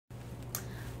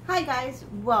Hi guys,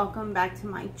 welcome back to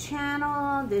my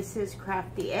channel. This is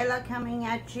Crafty Ella coming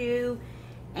at you,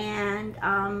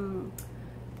 and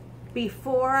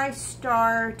before I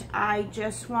start, I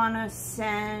just want to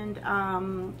send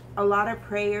a lot of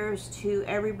prayers to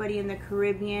everybody in the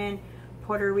Caribbean,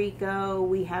 Puerto Rico.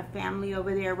 We have family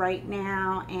over there right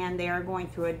now, and they are going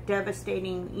through a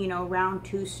devastating, round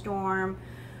 2 storm.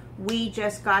 We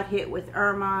just got hit with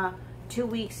Irma 2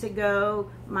 weeks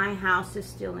ago. My house is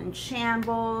still in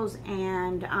shambles,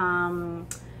 and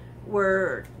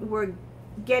we're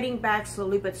getting back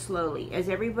slowly but slowly. As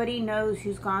everybody knows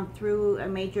who's gone through a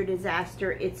major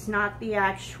disaster, it's not the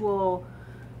actual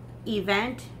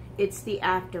event, it's the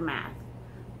aftermath.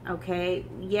 Okay,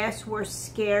 yes, we're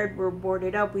scared, we're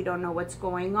boarded up, we don't know what's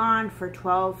going on for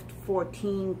 12,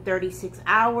 14, 36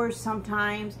 hours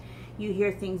sometimes. You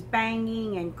hear things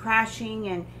banging and crashing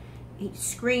and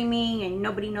screaming, and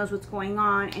nobody knows what's going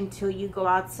on until you go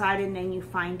outside, and then you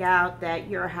find out that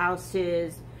your house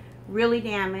is really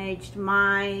damaged.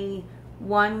 My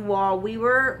one wall, we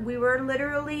were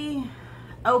literally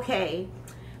okay,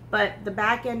 but the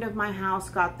back end of my house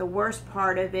got the worst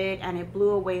part of it, and it blew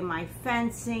away my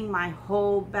fencing, my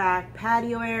whole back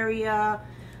patio area.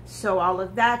 So all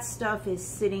of that stuff is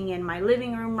sitting in my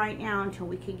living room right now until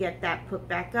we could get that put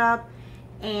back up.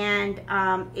 And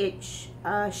it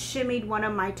shimmied one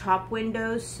of my top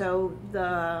windows, so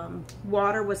the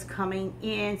water was coming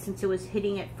in. Since it was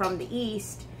hitting it from the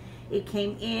east, it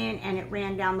came in and it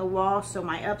ran down the wall, so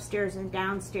my upstairs and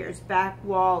downstairs back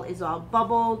wall is all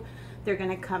bubbled. They're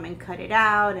gonna come and cut it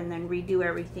out and then redo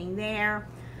everything there,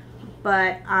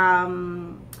 but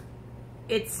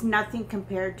it's nothing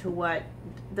compared to what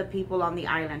the people on the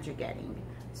islands are getting.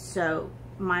 So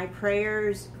my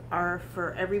prayers are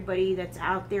for everybody that's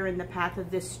out there in the path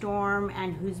of this storm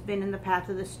and who's been in the path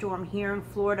of the storm. Here in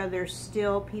Florida, there's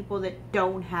still people that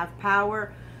don't have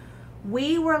power.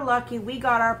 We were lucky, we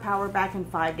got our power back in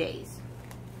 5 days,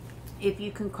 if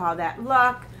you can call that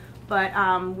luck. But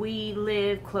we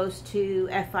live close to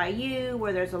FIU,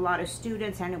 where there's a lot of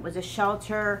students, and it was a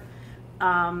shelter.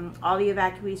 All the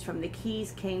evacuees from the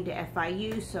Keys came to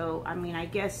FIU, so I mean, I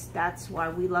guess that's why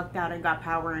we lucked out and got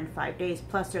power in 5 days.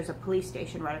 Plus there's a police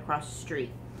station right across the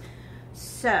street.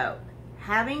 So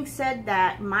having said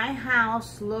that, my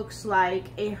house looks like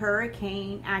a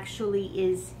hurricane actually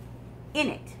is in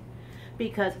it,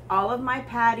 because all of my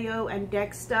patio and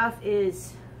deck stuff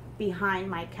is behind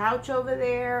my couch over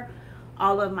there.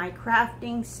 All of my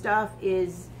crafting stuff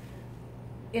is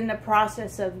in the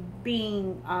process of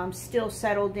being still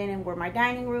settled in and where my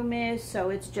dining room is. So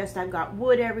it's just, I've got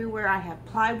wood everywhere. I have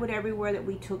plywood everywhere that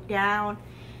we took down.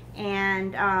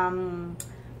 And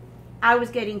I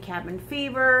was getting cabin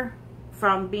fever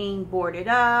from being boarded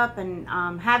up and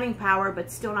having power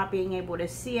but still not being able to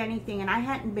see anything, and I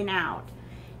hadn't been out.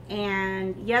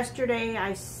 And yesterday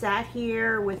I sat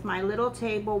here with my little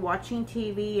table watching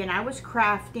TV, and I was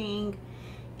crafting,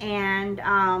 and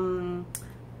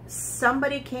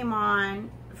somebody came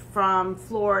on from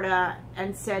Florida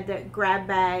and said that grab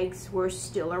bags were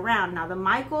still around. Now the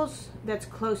Michaels that's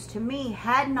close to me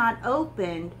had not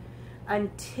opened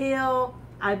until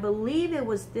I believe it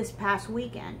was this past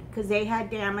weekend, because they had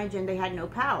damage and they had no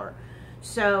power.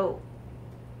 So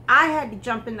I had to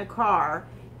jump in the car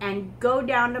and go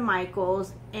down to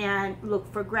Michael's and look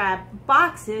for grab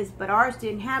boxes, but ours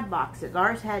didn't have boxes.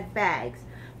 Ours had bags.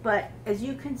 But as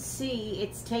you can see,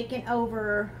 it's taken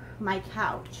over my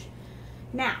couch.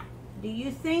 Now, do you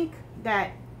think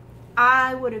that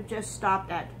I would have just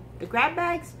stopped at the grab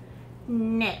bags?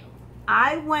 No.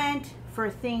 I went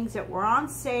for things that were on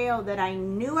sale that I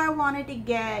knew I wanted to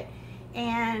get,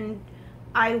 and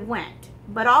I went.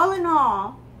 But all in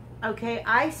all, okay,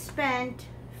 I spent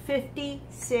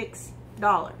 $56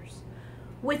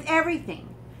 with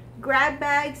everything, grab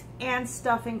bags and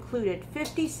stuff included.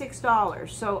 $56.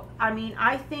 So I mean,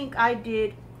 I think I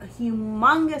did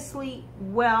humongously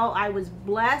well. I was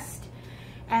blessed.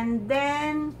 And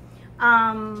then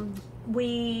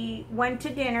we went to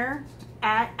dinner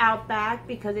at Outback,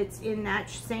 because it's in that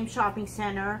same shopping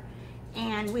center,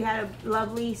 and we had a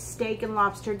lovely steak and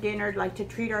lobster dinner, like to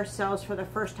treat ourselves for the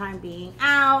first time being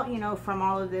out, from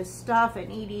all of this stuff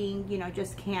and eating,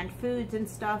 just canned foods and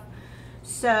stuff.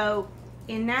 So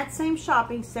in that same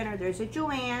shopping center, there's a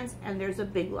Joann's and there's a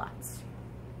Big Lots.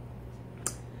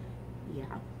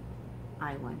 Yeah,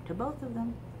 I went to both of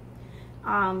them.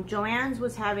 Joann's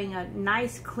was having a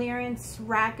nice clearance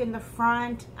rack in the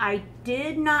front. I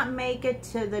did not make it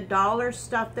to the dollar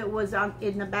stuff that was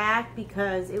in the back,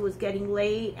 because it was getting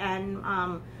late, and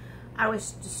I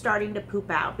was starting to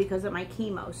poop out because of my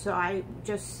chemo. So I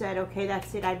just said, okay,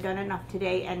 that's it. I've done enough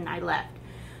today, and I left.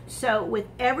 So with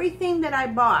everything that I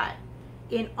bought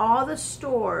in all the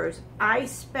stores, I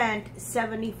spent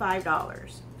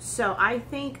 $75. So I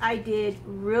think I did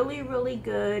really, really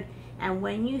good. And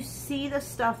when you see the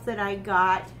stuff that I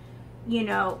got, you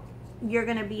know, you're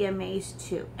going to be amazed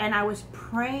too. And I was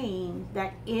praying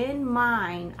that in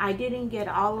mine, I didn't get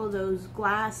all of those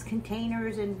glass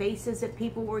containers and vases that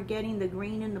people were getting, the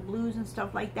green and the blues and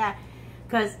stuff like that.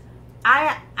 Because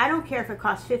I don't care if it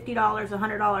costs $50,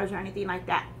 $100 or anything like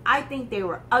that. I think they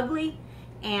were ugly.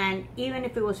 And even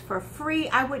if it was for free,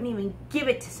 I wouldn't even give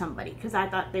it to somebody because I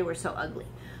thought they were so ugly.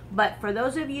 But for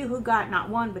those of you who got not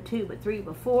one, but two, but three,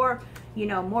 but four, you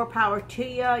know, more power to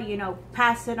you. You know,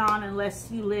 pass it on unless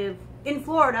you live in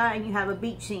Florida and you have a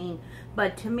beach scene.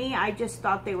 But to me, I just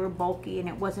thought they were bulky and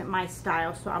it wasn't my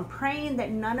style. So I'm praying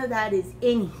that none of that is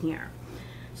in here.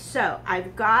 So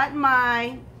I've got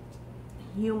my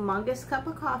humongous cup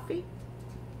of coffee.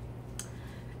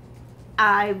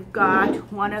 I've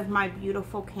got one of my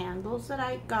beautiful candles that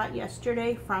I got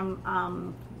yesterday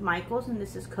from Michael's, and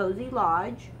this is Cozy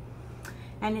Lodge.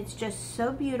 And it's just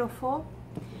so beautiful.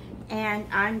 And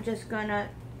I'm just gonna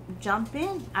jump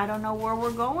in. I don't know where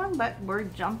we're going, but we're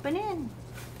jumping in.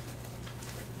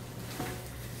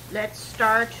 Let's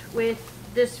start with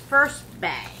this first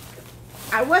bag.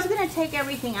 I was gonna take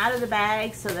everything out of the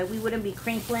bag so that we wouldn't be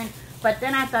crinkling, but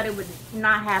then I thought it would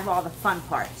not have all the fun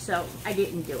parts, so I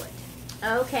didn't do it.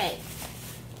 Okay,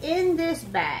 in this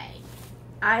bag,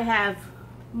 I have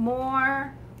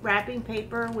more wrapping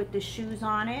paper with the shoes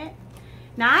on it.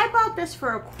 Now, I bought this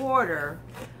for $1,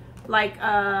 like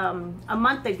a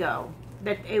month ago,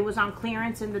 that it was on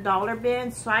clearance in the dollar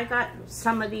bin, so I got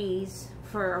some of these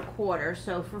for $1,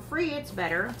 so for free, it's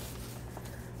better.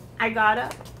 I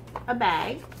got a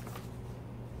bag.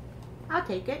 I'll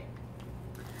take it.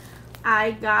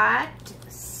 I got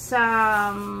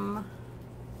some...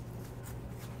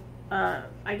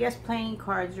 I guess playing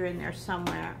cards are in there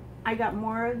somewhere. I got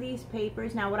more of these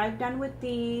papers. Now what I've done with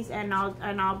these, and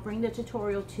I'll bring the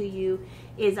tutorial to you,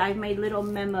 is I've made little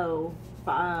memo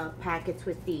packets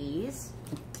with these.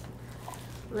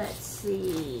 Let's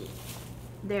see.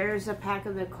 There's a pack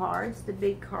of the cards, the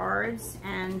big cards,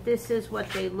 and this is what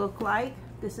they look like.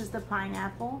 This is the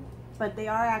pineapple, but they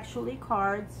are actually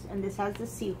cards, and this has the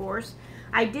seahorse.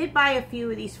 I did buy a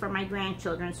few of these for my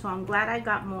grandchildren, so I'm glad I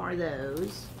got more of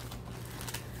those.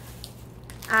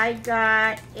 I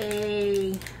got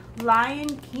a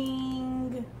Lion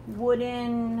King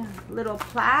wooden little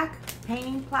plaque,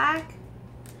 painting plaque,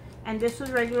 and this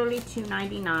was regularly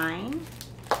 $2.99.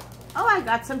 Oh, I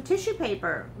got some tissue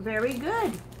paper. Very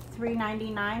good.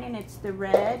 $3.99, and it's the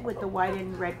red with the white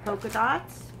and red polka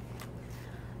dots.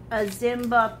 A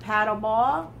Zimba paddle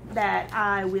ball that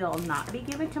I will not be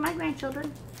giving to my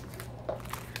grandchildren.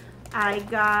 I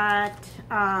got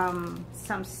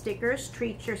some stickers.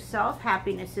 Treat yourself.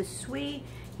 Happiness is sweet.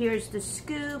 Here's the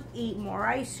scoop. Eat more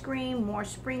ice cream. More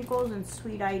sprinkles and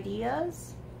sweet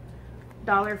ideas.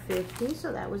 $1.50.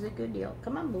 So that was a good deal.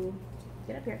 Come on, boo.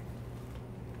 Get up here.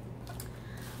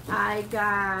 I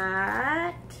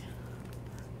got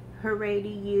Hooray to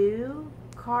You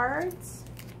cards.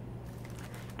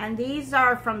 And these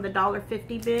are from the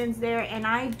 $1.50 bins there. And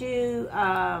I do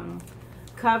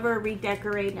cover,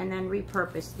 redecorate, and then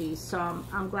repurpose these. So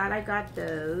I'm glad I got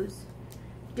those.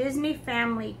 Disney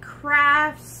Family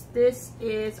Crafts. This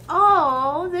is,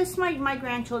 oh, this my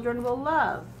grandchildren will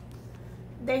love.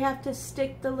 They have to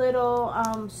stick the little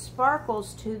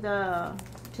sparkles to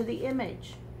the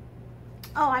image.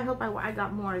 Oh, I hope I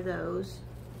got more of those.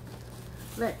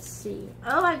 Let's see.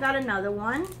 Oh, I got another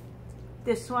one.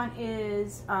 This one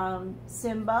is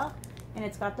Simba, and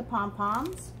it's got the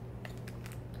pom-poms.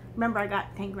 Remember, I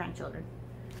got 10 grandchildren.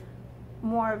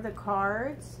 More of the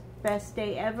cards. Best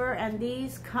day ever. And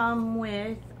these come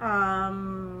with, how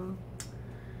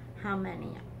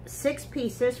many? 6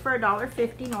 pieces for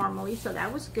 $1.50 normally, so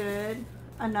that was good.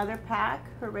 Another pack.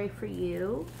 Hooray for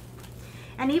you.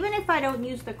 And even if I don't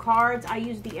use the cards, I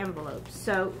use the envelopes.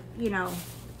 So, you know,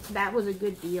 that was a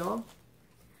good deal.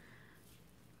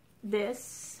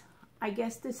 This, I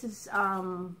guess this is,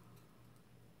 I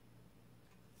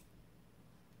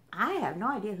have no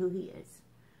idea who he is.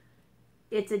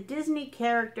 It's a Disney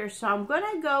character, so I'm going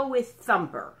to go with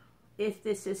Thumper. If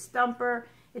this is Thumper,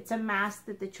 it's a mask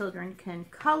that the children can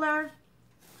color.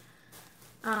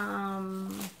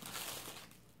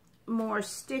 More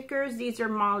stickers. These are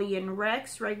Molly and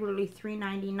Rex, regularly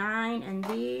 $3.99. And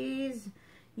these,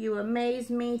 you amaze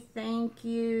me, thank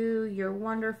you, you're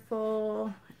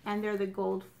wonderful. And they're the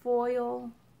gold foil.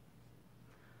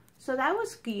 So that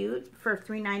was cute for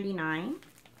 $3.99.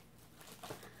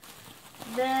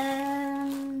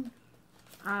 Then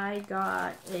I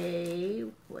got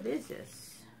what is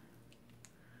this?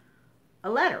 A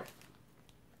letter.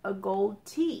 A gold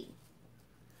T.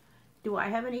 Do I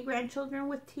have any grandchildren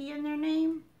with T in their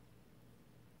name?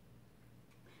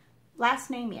 Last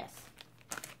name, yes.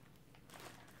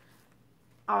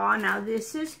 Oh, now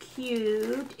this is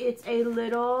cute. It's a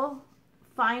little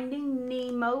Finding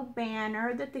Nemo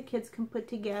banner that the kids can put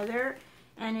together.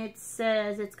 And it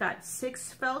says it's got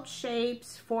 6 felt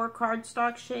shapes, 4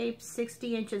 cardstock shapes,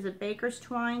 60 inches of baker's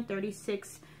twine,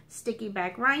 36 sticky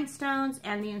back rhinestones,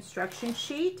 and the instruction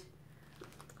sheet.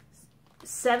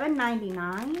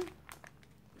 $7.99.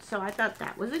 So I thought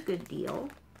that was a good deal.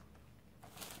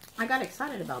 I got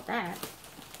excited about that.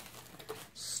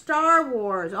 Star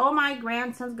Wars. Oh, my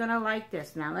grandson's gonna like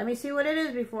this. Now, let me see what it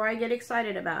is before I get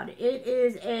excited about it. It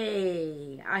is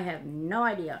I have no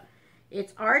idea.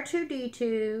 It's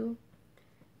R2-D2.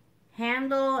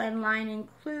 Handle and line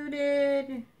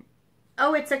included.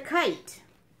 Oh, it's a kite.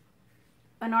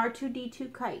 An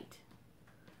R2-D2 kite.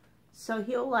 So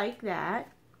he'll like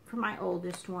that for my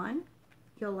oldest one.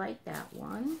 He'll like that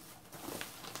one.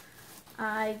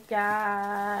 I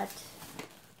got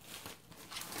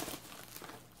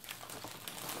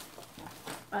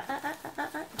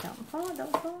don't fall,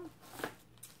 don't fall.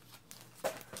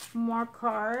 More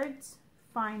cards.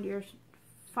 Find your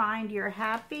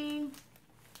happy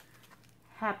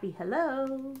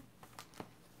hello.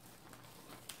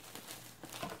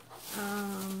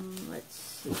 Let's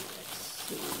see.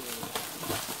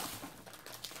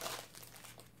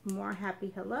 More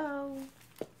happy hello.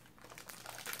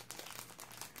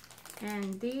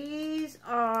 And these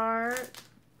are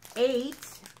 8,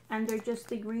 and they're just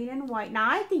the green and white. Now,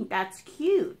 I think that's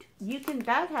cute.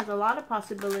 That has a lot of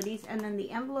possibilities, and then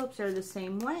the envelopes are the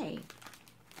same way.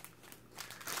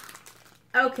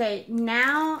 Okay,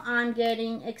 now I'm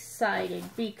getting excited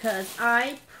because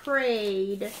I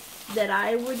prayed that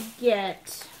I would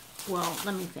get, well,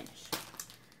 let me finish.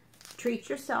 Treat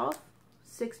Yourself,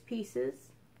 6 pieces,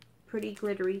 pretty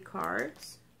glittery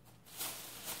cards.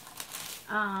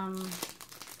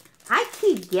 I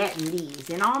keep getting these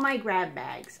in all my grab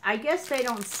bags. I guess they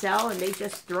don't sell and they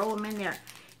just throw them in there.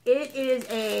 It is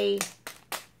a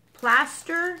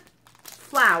plaster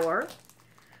flower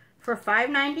for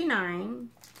 $5.99,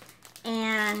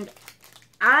 and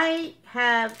I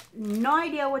have no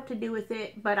idea what to do with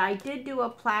it, but I did do a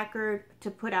placard to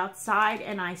put outside,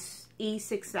 and I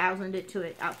E6000'd it to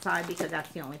it outside because that's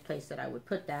the only place that I would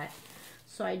put that.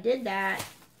 So I did that.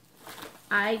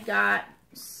 I got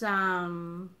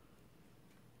some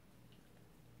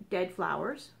dead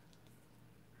flowers.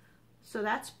 So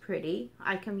that's pretty.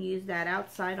 I can use that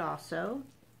outside also.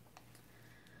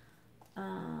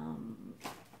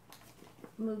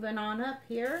 Moving on up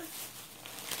here.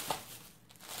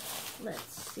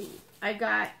 Let's see. I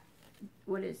got,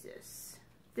 what is this?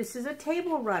 This is a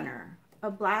table runner. A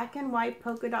black and white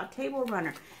polka dot table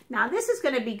runner. Now this is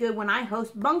going to be good when I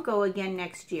host Bunko again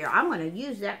next year. I'm going to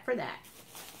use that for that,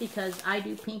 because I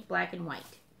do pink, black, and white.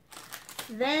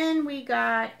 Then we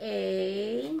got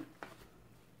a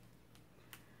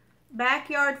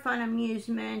Backyard Fun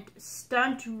Amusement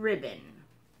stunt ribbon.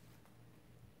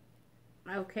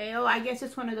 Okay, oh, I guess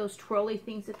it's one of those twirly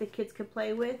things that the kids could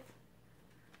play with.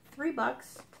 $3.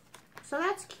 So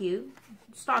that's cute.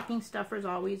 Stocking stuffers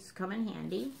always come in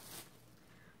handy.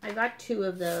 I got 2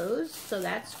 of those, so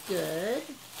that's good.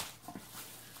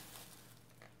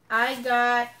 I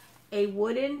got a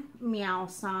wooden meow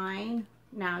sign.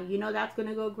 Now, you know that's going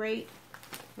to go great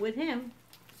with him.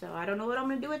 So I don't know what I'm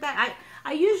going to do with that.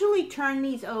 I usually turn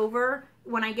these over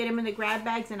when I get them in the grab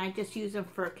bags, and I just use them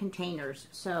for containers.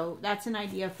 So that's an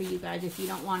idea for you guys if you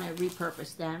don't want to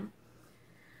repurpose them.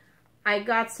 I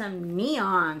got some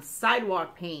neon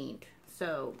sidewalk paint.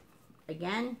 So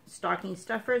again, stocking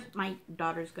stuffers. My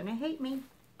daughter's going to hate me.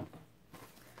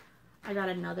 I got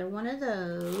another one of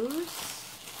those.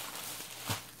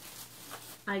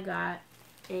 I got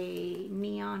a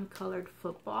neon colored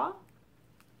football.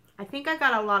 I think I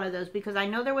got a lot of those because I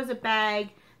know there was a bag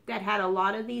that had a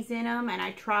lot of these in them, and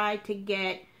I tried to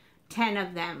get 10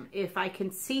 of them. If I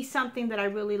can see something that I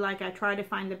really like, I try to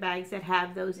find the bags that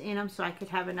have those in them so I could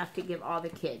have enough to give all the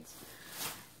kids.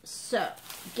 So,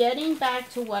 getting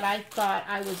back to what I thought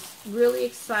I was really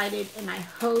excited and I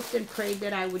hoped and prayed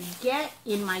that I would get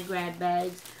in my grab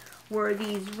bags were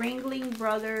these Ringling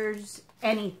Brothers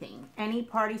anything. Any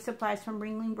party supplies from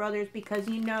Ringling Brothers, because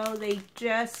you know they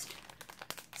just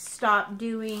stopped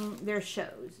doing their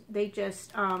shows. They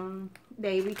just,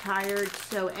 they retired.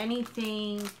 So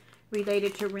anything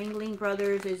related to Ringling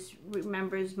Brothers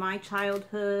remembers my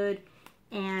childhood.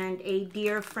 And a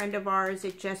dear friend of ours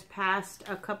that just passed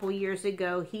a couple years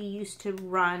ago, he used to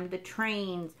run the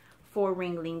trains for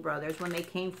Ringling Brothers when they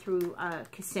came through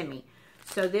Kissimmee.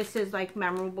 So this is like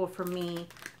memorable for me.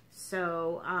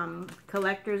 So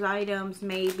collector's items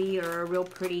maybe, or a real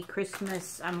pretty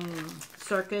Christmas,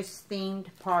 circus themed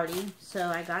party. So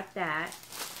I got that.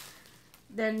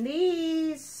 Then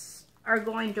these are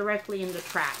going directly in the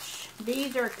trash.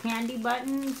 These are candy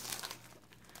buttons.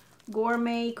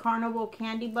 Gourmet carnival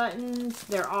candy buttons.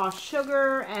 They're all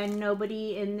sugar, and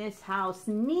nobody in this house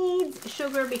needs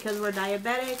sugar because we're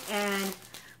diabetic, and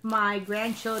my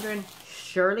grandchildren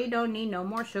surely don't need no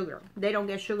more sugar. They don't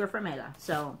get sugar from Ella.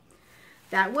 So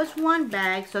that was one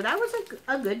bag. So that was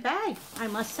a good bag, I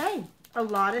must say. A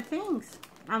lot of things.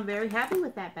 I'm very happy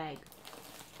with that bag.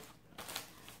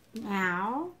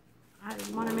 Now I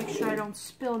want to make sure I don't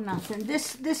spill nothing.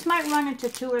 This might run into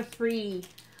 2 or 3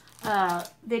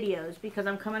 videos because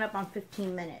I'm coming up on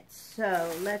 15 minutes.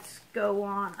 So let's go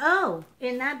on. Oh,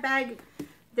 in that bag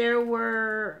there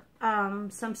were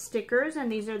some stickers,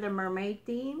 and these are the mermaid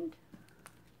themed.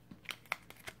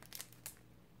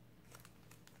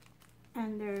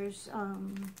 And there's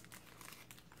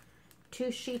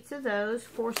 2 sheets of those,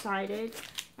 4-sided,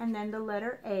 and then the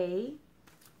letter A.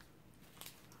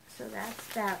 So that's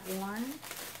that one.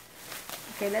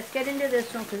 Okay, let's get into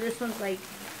this one because this one's like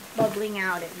bubbling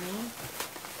out at me.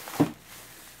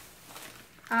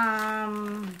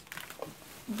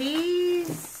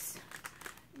 These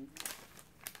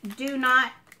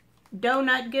Donut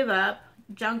Give Up,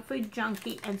 Junk Food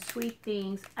Junkie, and Sweet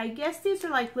Things. I guess these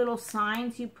are like little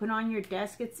signs you put on your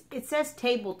desk. It says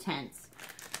table tents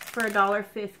for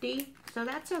 $1.50. So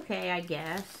that's okay, I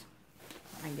guess.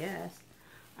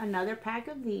 Another pack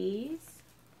of these.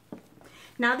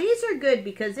 Now these are good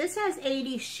because this has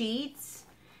 80 sheets.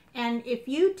 And if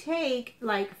you take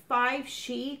like 5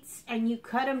 sheets and you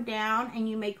cut them down and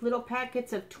you make little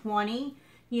packets of 20,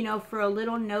 you know, for a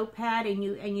little notepad, and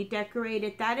you decorate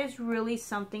it, that is really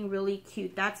something really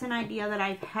cute. That's an idea that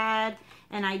I've had,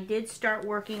 and I did start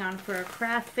working on for a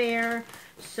craft fair.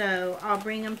 So I'll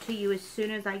bring them to you as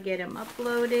soon as I get them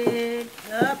uploaded.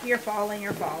 Oh, you're falling.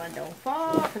 Don't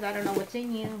fall, because I don't know what's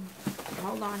in you.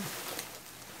 Hold on.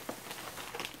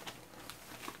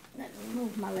 Let me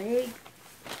move my leg.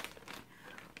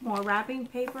 More wrapping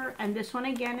paper, and this one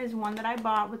again is one that I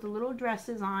bought with the little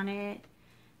dresses on it.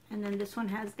 And then this one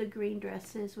has the green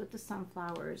dresses with the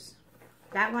sunflowers.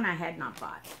 That one I had not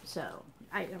bought, so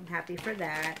I am happy for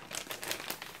that.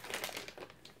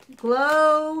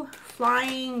 Glow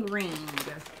Flying Ring.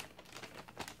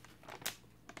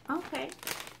 Okay.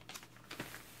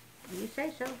 You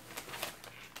say so.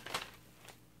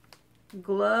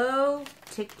 Glow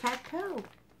Tic-Tac-Toe.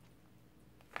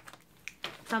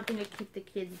 Something to keep the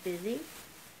kids busy.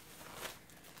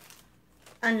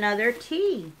 Another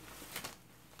tea.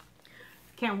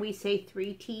 Can we say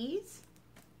 3 T's?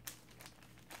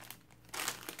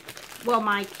 Well,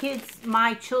 my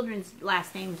children's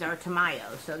last names are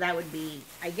Tamayo, so that would be,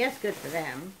 I guess, good for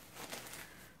them.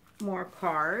 More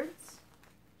cards.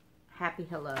 Happy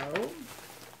hello.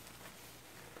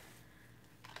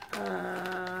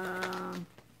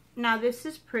 Now this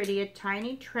is pretty, a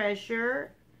tiny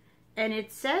treasure, and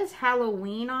it says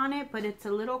Halloween on it, but it's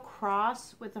a little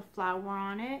cross with a flower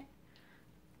on it.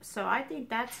 So I think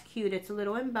that's cute. It's a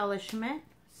little embellishment.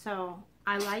 So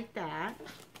I like that.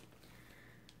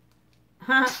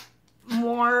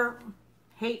 More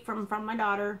hate from my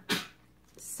daughter.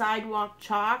 Sidewalk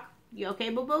chalk. You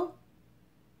okay, boo-boo?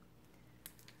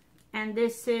 And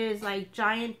this is like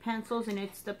giant pencils, and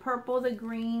it's the purple, the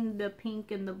green, the pink,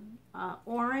 and the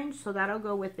orange. So that'll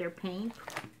go with their paint.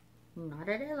 Not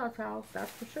at Ella's house,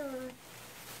 that's for sure.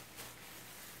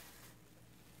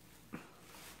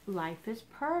 Life is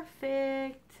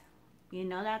Perfect. You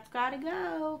know that's gotta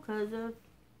go because of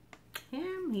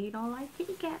him. He don't like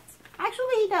kitty cats.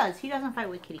 Actually, he does. He doesn't fight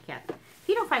with kitty cats.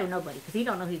 He don't fight with nobody because he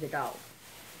don't know he's a dog.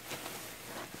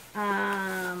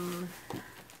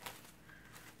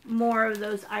 More of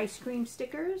those ice cream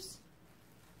stickers.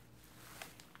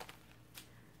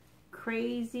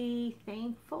 Crazy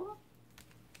Thankful.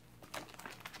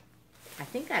 I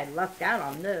think I lucked out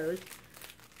on those.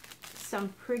 Some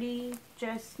pretty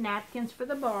just napkins for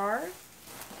the bar.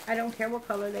 I don't care what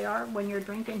color they are. When you're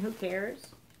drinking, who cares?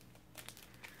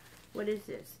 What is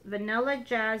this? Vanilla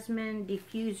Jasmine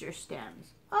diffuser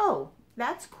stems. Oh,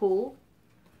 that's cool.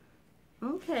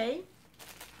 Okay.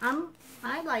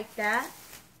 I like that.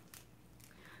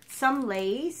 Some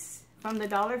lace from the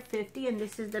 $1.50, and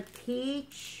this is the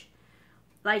peach,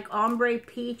 like ombre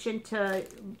peach into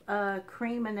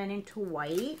cream and then into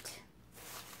white.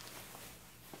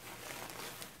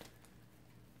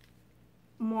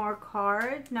 more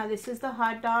cards. Now this is the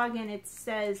hot dog, and it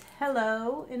says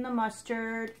hello in the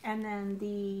mustard, and then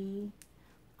the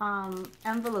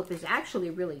envelope is actually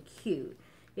really cute.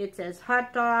 It says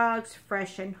hot dogs,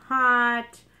 fresh and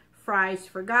hot, fries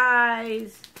for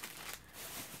guys.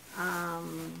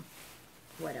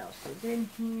 What else is in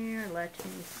here? Let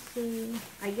me see.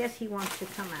 I guess he wants to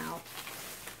come out.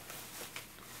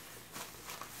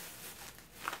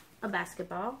 A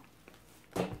basketball.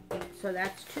 So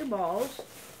that's 2 balls.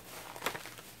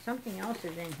 Something else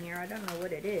is in here. I don't know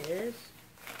what it is.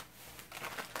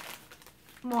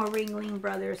 More Ringling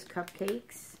Brothers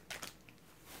cupcakes.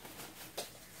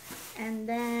 And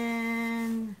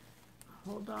then,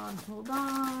 hold on.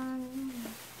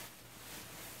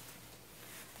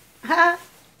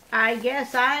 I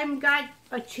guess I've got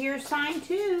a cheer sign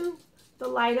too. The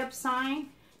light up sign.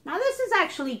 Now this is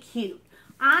actually cute.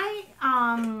 I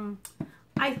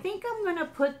think I'm going to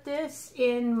put this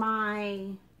in my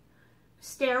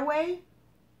stairway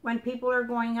when people are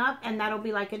going up, and that'll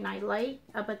be like a night light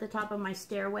up at the top of my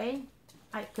stairway,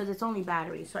 because it's only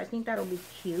batteries, so I think that'll be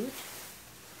cute.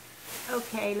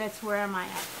 Okay, where am I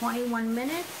at? 21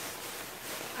 minutes.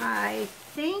 I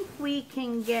think we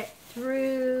can get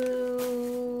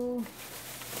through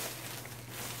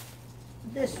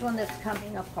this one that's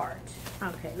coming apart.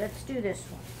 Okay, let's do this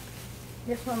one.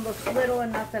 This one looks little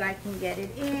enough that I can get it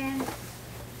in.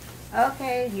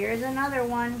 Okay, here's another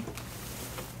one.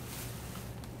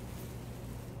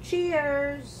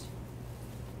 Cheers.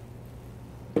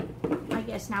 I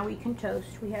guess now we can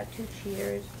toast. We have 2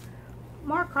 cheers.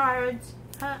 More cards.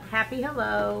 Happy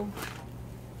hello.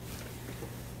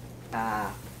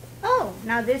 Oh,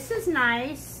 now this is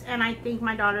nice, and I think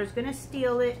my daughter's going to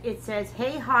steal it. It says,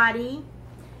 hey hottie,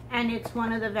 and it's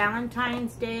one of the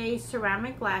Valentine's Day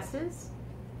ceramic glasses.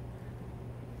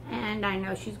 And I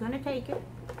know she's going to take it.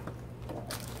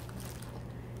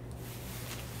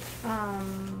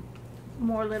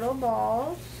 More little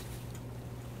balls.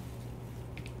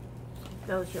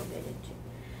 Those you'll get into.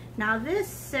 Now this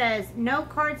says no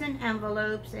cards and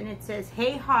envelopes, and it says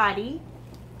hey hottie.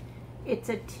 It's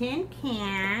a tin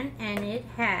can, and it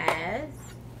has,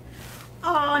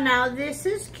 oh, now this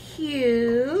is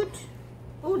cute.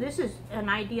 Oh, this is an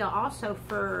idea also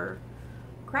for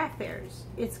craft fairs.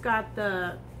 It's got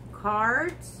the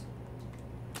cards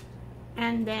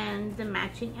and then the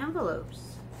matching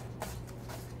envelopes,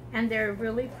 and they're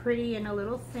really pretty in a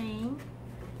little thing.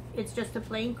 It's just a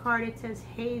plain card. It says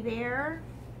hey there.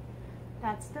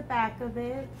 That's the back of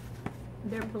it.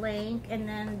 They're blank, and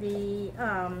then the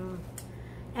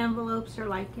envelopes are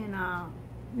like in a,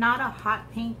 not a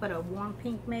hot pink, but a warm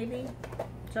pink maybe.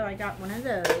 So I got one of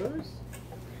those.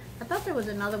 I thought there was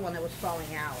another one that was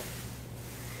falling out.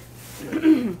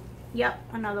 Yep,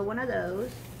 another one of those.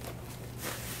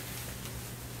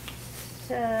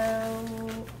 So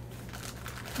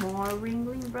more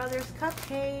Ringling Brothers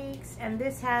cupcakes, and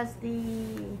this has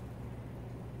the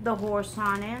horse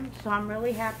on him, so I'm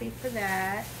really happy for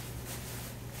that.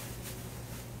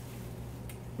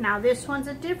 Now this one's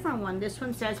a different one. This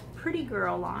one says pretty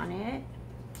girl on it,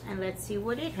 and let's see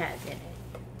what it has in it.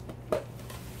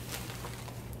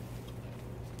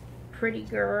 Pretty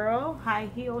girl, high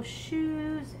heel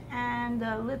shoes, and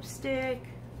the lipstick,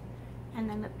 and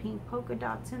then the pink polka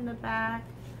dots in the back.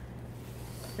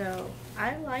 So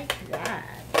I like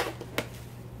that.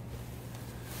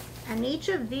 And each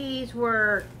of these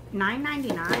were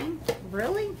 $9.99.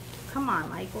 Really? Come on,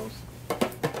 Michaels.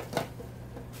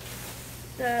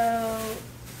 So,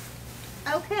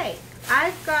 okay,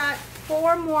 I've got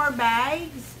 4 more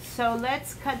bags. So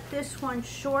let's cut this one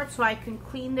short so I can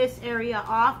clean this area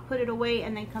off, put it away,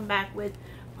 and then come back with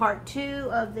part 2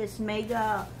 of this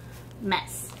mega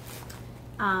mess.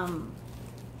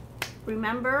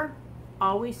 Remember,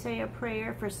 always say a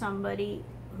prayer for somebody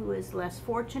who is less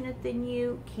fortunate than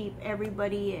you. Keep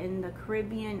everybody in the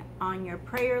Caribbean on your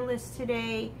prayer list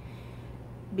today.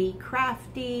 Be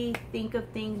crafty. Think of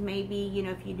things, maybe, you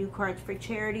know, if you do cards for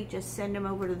charity, just send them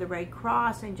over to the Red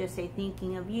Cross and just say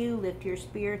thinking of you, lift your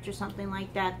spirits or something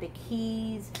like that. The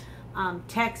Keys,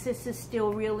 Texas is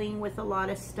still reeling with a lot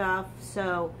of stuff,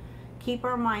 so keep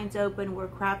our minds open. We're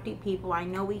crafty people. I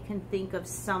know we can think of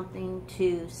something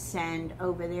to send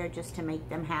over there just to make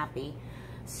them happy.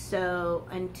 So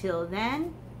until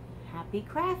then, happy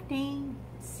crafting.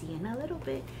 See you in a little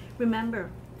bit.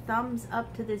 Remember, thumbs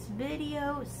up to this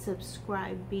video,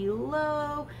 subscribe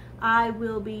below. I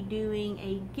will be doing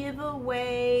a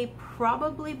giveaway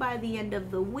probably by the end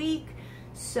of the week,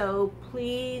 so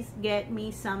please get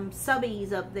me some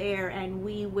subbies up there, and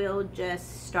we will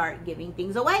just start giving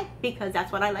things away, because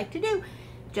that's what I like to do.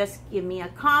 Just give me a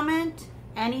comment,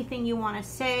 anything you want to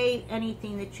say,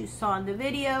 anything that you saw in the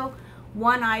video,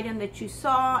 one item that you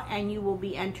saw, and you will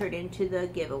be entered into the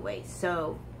giveaway.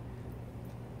 So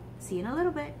see you in a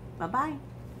little bit. Bye-bye.